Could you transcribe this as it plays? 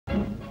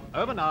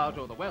Over now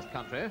to the West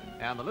Country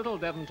and the little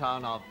Devon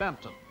town of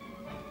Bampton.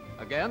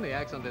 Again, the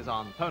accent is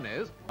on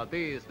ponies, but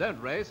these don't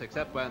race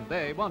except when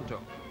they want to.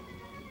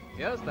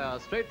 Yes, they're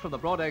straight from the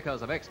broad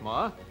acres of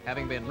Exmoor,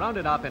 having been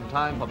rounded up in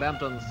time for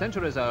Bampton's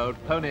centuries-old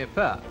Pony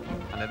Fair,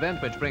 an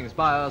event which brings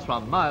buyers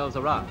from miles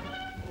around.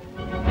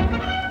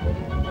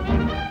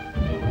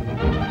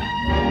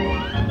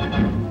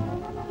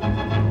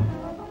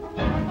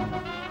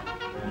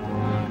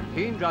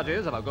 Keen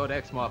judges of a good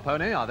Exmoor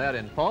pony are there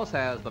in force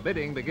as the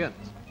bidding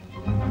begins.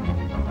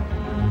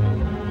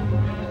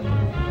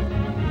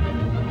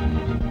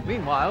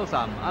 Meanwhile,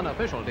 some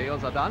unofficial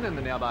deals are done in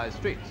the nearby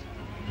streets.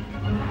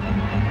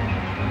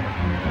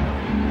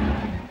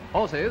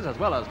 Horses as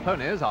well as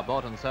ponies are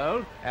bought and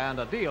sold, and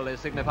a deal is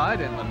signified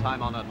in the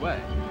time-honored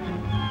way.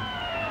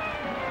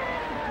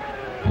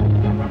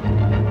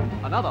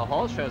 Another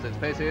horse shows its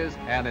paces,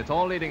 and it's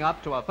all leading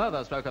up to a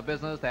further stroke of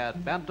business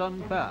at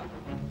Bampton Fair.